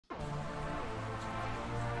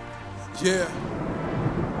Yeah.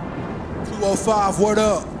 205, what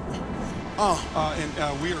up?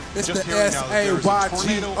 We are it's just the hearing now that there is a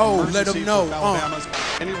tornado Saygo, let emergency them know. for Alabama.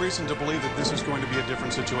 Any reason to believe that this is going to be a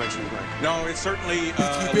different situation, Greg? No, it certainly keep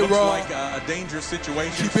it looks raw. like a dangerous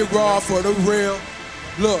situation. Keep it raw for the real.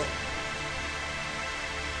 Look.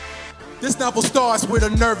 This novel starts with a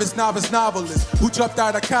nervous novice novelist who dropped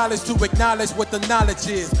out of college to acknowledge what the knowledge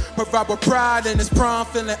is. Provide with pride in his prime,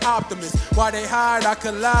 feeling optimist. While they hide, I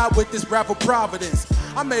collide with this rapper Providence.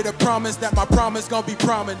 I made a promise that my promise gon' be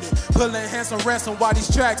prominent. Pulling hands on ransom while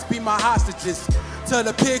these tracks be my hostages. Tell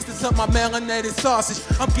the pigs to suck my marinated sausage.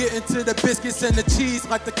 I'm getting to the biscuits and the cheese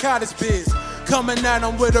like the cottage biz. Coming at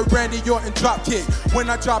 'em with a Randy Orton drop kick. When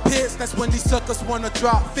I drop hits, that's when these suckers wanna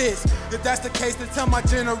drop fists. If that's the case, then tell my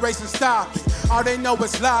generation stop it. All they know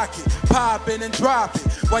is lock it, pop it and drop it.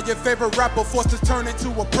 While your favorite rapper forced to turn into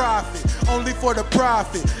a prophet. Only for the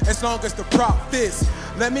profit, as long as the prop fits.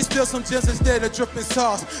 Let me spill some gems instead of dripping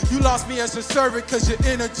sauce. You lost me as your servant cause your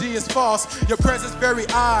energy is false. Your presence very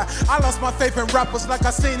odd. I lost my faith in rappers like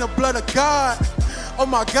I seen the blood of God. Oh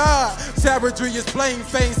my God, savagery is plain,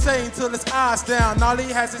 fame sane till his eyes down. All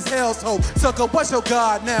he has is hell's hope. Sucker, what's your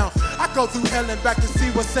God now? I go through hell and back to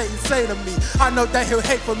see what Satan say to me. I know that he'll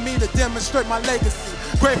hate for me to demonstrate my legacy.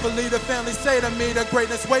 Gratefully, the family say to me, the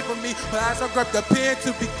greatness wait for me. But as I grab the pen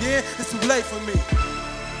to begin, it's too late for me.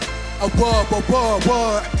 A word.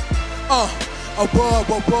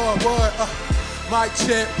 Mic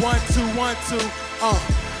check, 1, 2, 1, 2.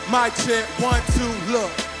 Mic check, 1, 2,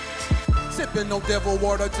 look. Sipping no devil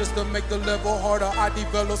water just to make the level harder. I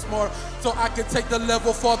develop smarter so I can take the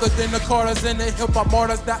level farther than the Carters and the hip-hop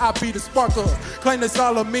martyrs that I be the sparkler. Claim it's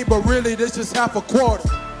all of me, but really this just half a quarter.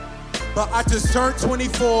 But I just turned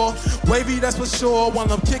 24, wavy that's for sure,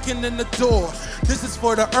 while I'm kicking in the door. This is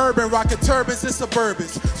for the urban, rockin' turbans and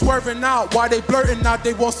suburbans. Swerving out while they blurting out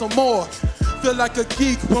they want some more. Feel like a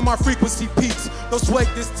geek when my frequency peaks. Don't sweat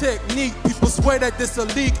this technique, people swear that this a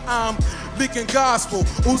leak. I'm leaking gospel,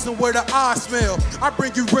 oozing where the eye smell. I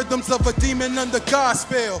bring you rhythms of a demon under God's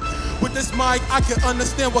spell. With this mic, I can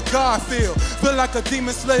understand what God feel. Feel like a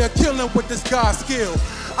demon slayer killing with this God skill.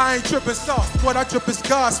 I ain't dripping sauce, what I drip is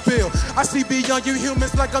gospel. I see beyond you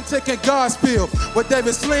humans like I'm taking God's pill. With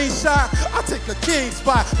David Slingshot, I take the king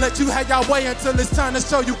spot. Let you have your way until it's time to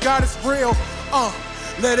show you God is real.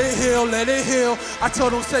 Let it heal, let it heal. I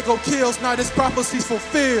told them Saygo kills, now this prophecy's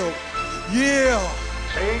fulfilled. Yeah.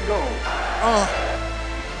 Saygo.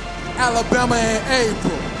 Alabama in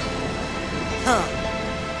April.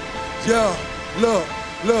 Yeah, look.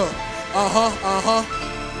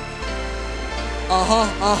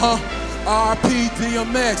 RP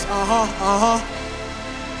DMX,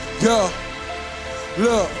 Yeah,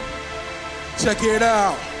 look, check it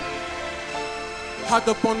out. Hopped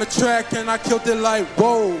up on the track and I killed it like,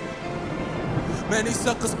 whoa. Man, these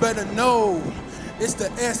suckers better know. It's the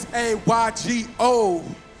Saygo.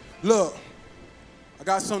 Look, I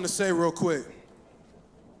got something to say real quick.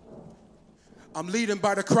 I'm leading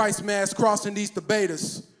by the Christ mass, crossing these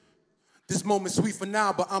debaters. This moment's sweet for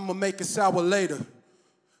now, but I'ma make it sour later.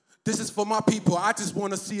 This is for my people, I just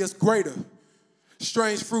wanna see us greater.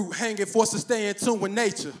 Strange fruit hanging, forced to stay in tune with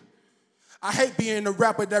nature. I hate being a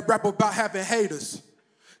rapper that rap about having haters.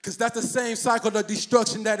 Cause that's the same cycle of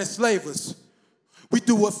destruction that enslaves us. We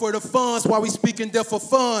do it for the funds while we speaking there for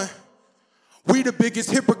fun. We the biggest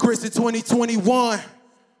hypocrites in 2021.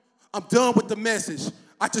 I'm done with the message,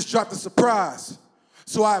 I just dropped a surprise.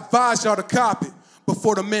 So I advise y'all to cop it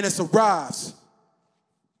before the menace arrives.